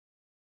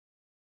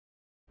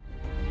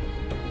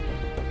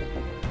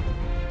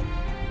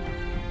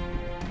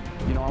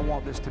know, I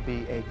want this to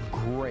be a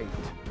great,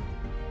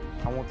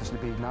 I want this to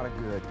be not a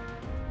good,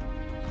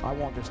 I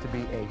want this to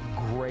be a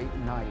great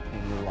night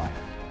in your life.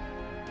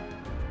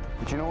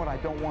 But you know what? I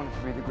don't want it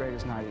to be the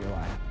greatest night of your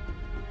life.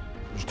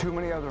 There's too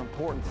many other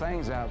important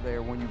things out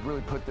there when you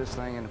really put this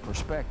thing into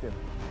perspective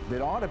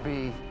that ought to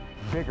be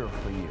bigger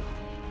for you.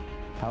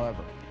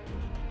 However,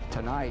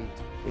 tonight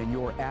in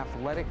your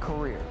athletic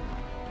career,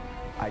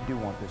 I do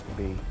want this to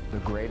be the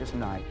greatest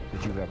night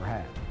that you've ever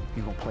had.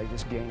 You're going to play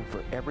this game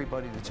for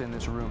everybody that's in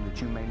this room that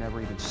you may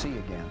never even see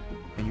again.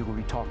 And you're going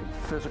to be talking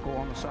physical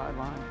on the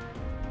sideline.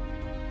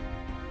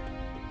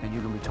 And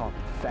you're going to be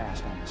talking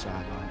fast on the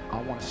sideline. I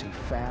want to see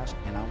fast,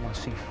 and I want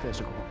to see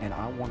physical, and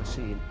I want to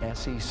see an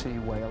SEC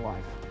way of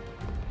life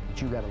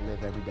that you got to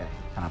live every day.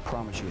 And I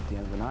promise you, at the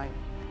end of the night,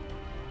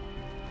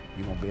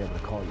 you're going to be able to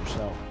call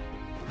yourself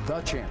the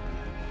champion.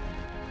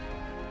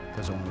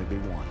 There's only be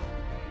one.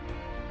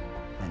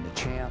 And the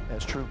champ,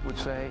 as Troop would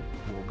say,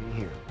 will be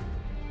here.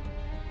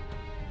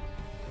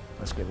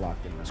 Let's get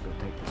locked in. Let's go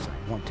take this thing.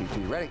 1, 2,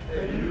 3. Ready?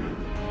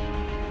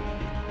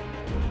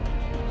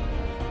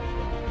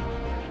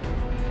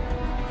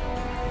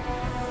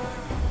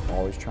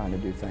 Always trying to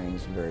do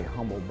things very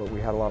humble, but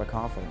we had a lot of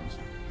confidence,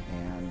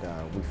 and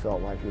we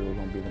felt like we were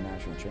going to be the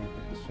national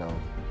champions. So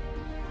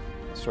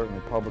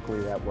certainly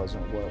publicly that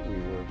wasn't what we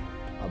were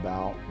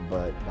about,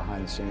 but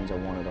behind the scenes I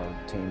wanted our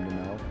team to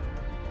know,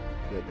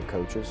 that the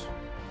coaches,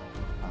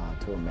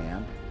 to a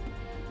man,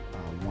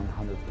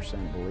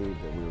 100%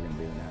 believed that we were going to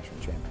be the national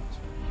champions.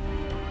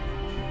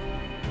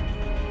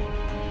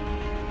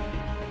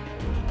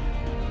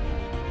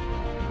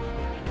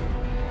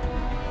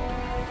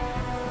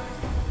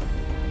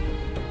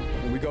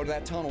 When we go to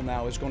that tunnel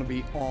now, it's going to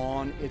be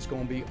on, it's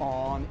going to be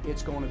on,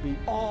 it's going to be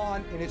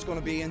on, and it's going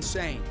to be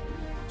insane.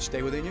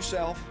 Stay within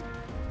yourself,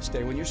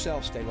 stay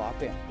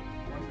locked in.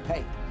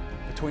 Hey,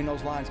 between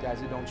those lines,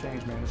 guys, it don't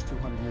change, man. It's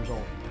 200 years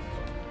old.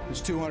 It's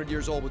 200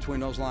 years old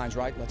between those lines,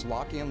 right? Let's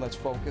lock in, let's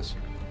focus.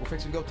 We're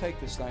fixing to go take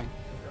this thing.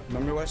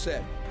 Remember what I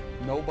said,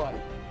 nobody,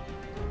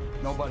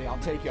 I'll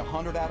take you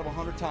 100 out of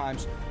 100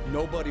 times,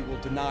 nobody will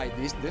deny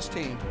this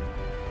team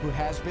who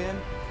has been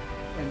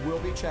and will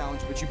be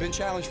challenged, but you've been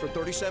challenged for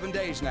 37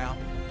 days now.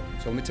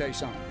 So let me tell you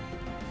something.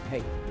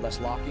 Hey,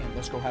 let's lock in,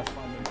 let's go have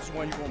fun. This is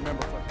one you're gonna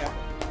remember forever.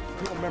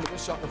 You're gonna remember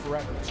this sucker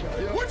forever. Let's go.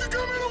 What'd you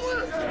come in to win?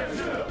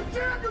 The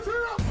champ is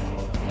here!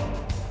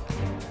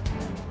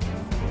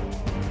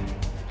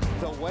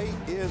 The wait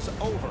is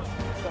over.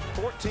 The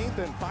 14th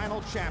and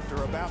final chapter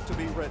about to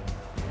be written.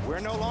 We're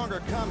no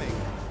longer coming,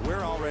 we're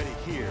already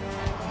here.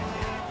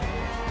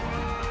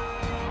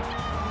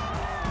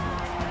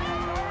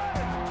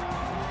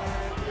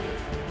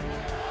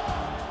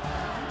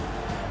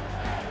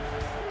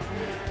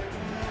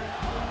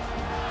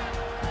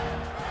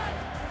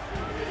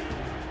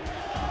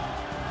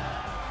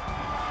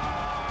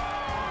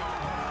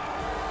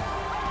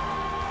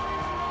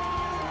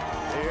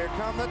 Here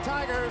come the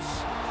Tigers.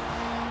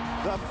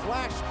 The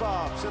flash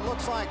bobs. It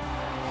looks like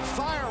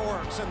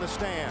fireworks in the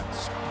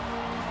stands.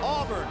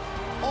 Auburn,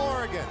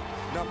 Oregon,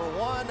 number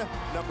 1,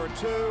 number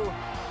 2,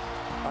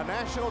 a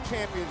national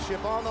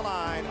championship on the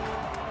line.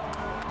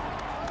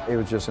 It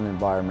was just an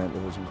environment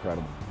that was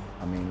incredible.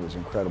 I mean, it was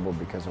incredible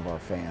because of our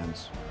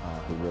fans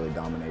who really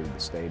dominated the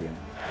stadium.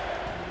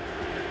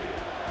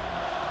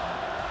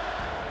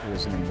 It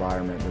was an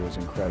environment that was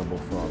incredible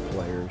for our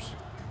players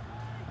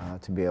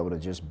to be able to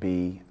just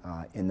be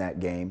in that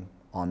game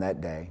on that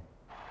day.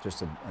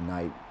 Just a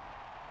night,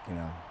 you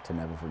know, to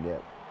never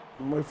forget.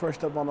 When we first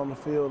stepped on the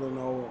field, you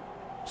know,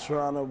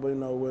 surrounded, you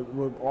know,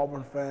 with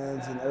Auburn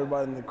fans and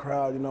everybody in the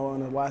crowd, you know,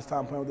 and the last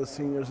time playing with the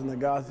seniors and the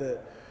guys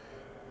that,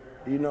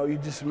 you know, you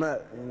just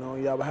met, you know,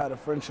 y'all had a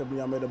friendship and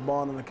y'all made a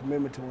bond and a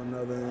commitment to one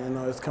another. And, you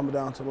know, it's coming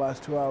down to the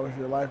last 2 hours of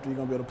your life that you're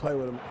going to be able to play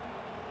with them.